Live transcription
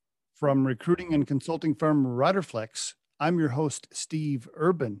From recruiting and consulting firm Riderflex, I'm your host, Steve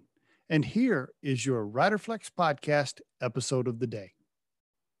Urban, and here is your Riderflex podcast episode of the day.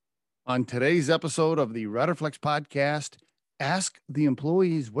 On today's episode of the Riderflex podcast, ask the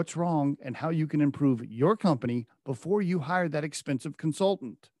employees what's wrong and how you can improve your company before you hire that expensive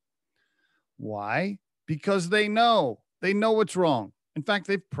consultant. Why? Because they know what's wrong. In fact,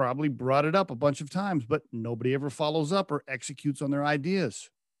 they've probably brought it up a bunch of times, but nobody ever follows up or executes on their ideas.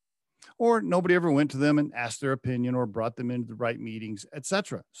 Or nobody ever went to them and asked their opinion or brought them into the right meetings,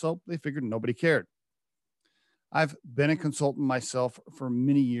 etc. So they figured nobody cared. I've been a consultant myself for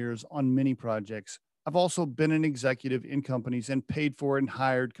many years on many projects. I've also been an executive in companies and paid for and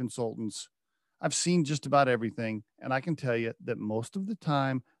hired consultants. I've seen just about everything, and I can tell you that most of the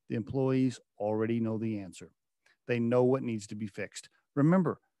time, the employees already know the answer. They know what needs to be fixed.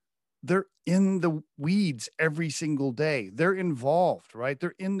 Remember, they're in the weeds every single day. They're involved, right?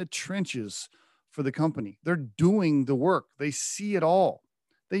 They're in the trenches for the company. They're doing the work. They see it all.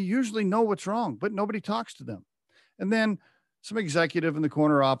 They usually know what's wrong, but nobody talks to them. And then some executive in the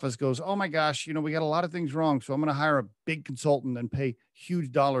corner office goes, oh my gosh, we got a lot of things wrong. So I'm going to hire a big consultant and pay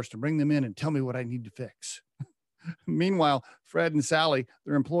huge dollars to bring them in and tell me what I need to fix. Meanwhile, Fred and Sally,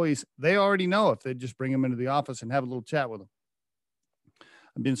 their employees, they already know if they just bring them into the office and have a little chat with them.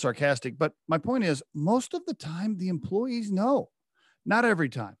 I'm being sarcastic, but my point is most of the time the employees know. Not every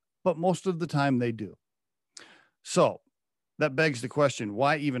time, but most of the time they do. So that begs the question,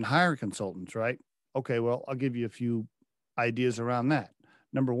 why even hire consultants, right? Okay, well, I'll give you a few ideas around that.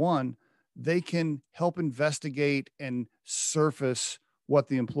 Number one, they can help investigate and surface what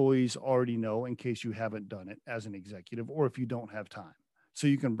the employees already know in case you haven't done it as an executive or if you don't have time. So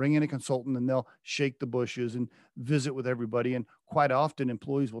you can bring in a consultant and they'll shake the bushes and visit with everybody. And quite often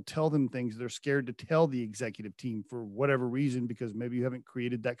employees will tell them things they're scared to tell the executive team for whatever reason, because maybe you haven't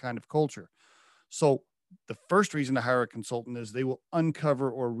created that kind of culture. So the first reason to hire a consultant is they will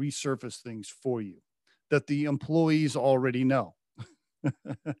uncover or resurface things for you that the employees already know.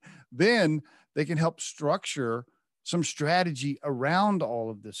 Then they can help structure some strategy around all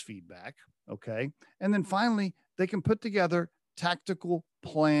of this feedback. Okay. And then finally, they can put together tactical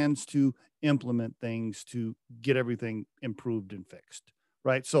plans to implement things to get everything improved and fixed.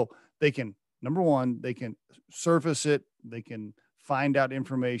 Right. So they can, number one, they can surface it. They can find out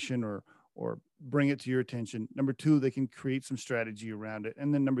information or bring it to your attention. Number two, they can create some strategy around it.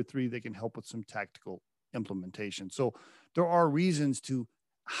 And then number three, they can help with some tactical implementation. So there are reasons to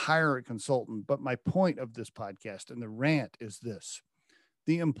hire a consultant, but my point of this podcast and the rant is this: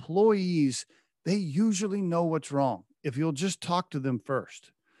 the employees, they usually know what's wrong if you'll just talk to them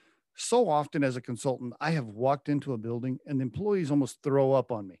first. So often as a consultant, I have walked into a building and the employees almost throw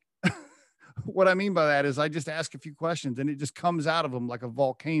up on me. What I mean by that is I just ask a few questions and it just comes out of them like a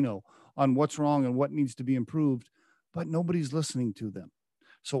volcano on what's wrong and what needs to be improved, but nobody's listening to them.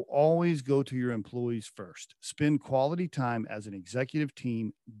 So always go to your employees first. Spend quality time as an executive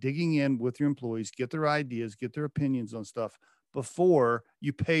team, digging in with your employees, get their ideas, get their opinions on stuff before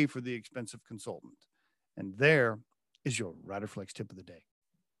you pay for the expensive consultant. And there is your Riderflex tip of the day.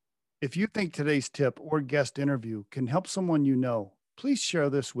 If you think today's tip or guest interview can help someone you know, please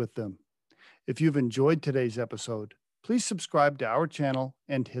share this with them. If you've enjoyed today's episode, please subscribe to our channel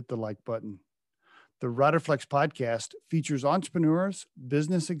and hit the like button. The Riderflex podcast features entrepreneurs,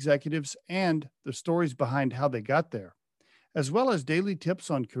 business executives, and the stories behind how they got there, as well as daily tips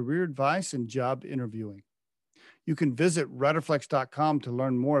on career advice and job interviewing. You can visit riderflex.com to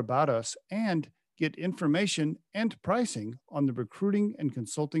learn more about us and get information and pricing on the recruiting and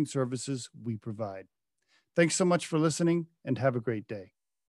consulting services we provide. Thanks so much for listening and have a great day.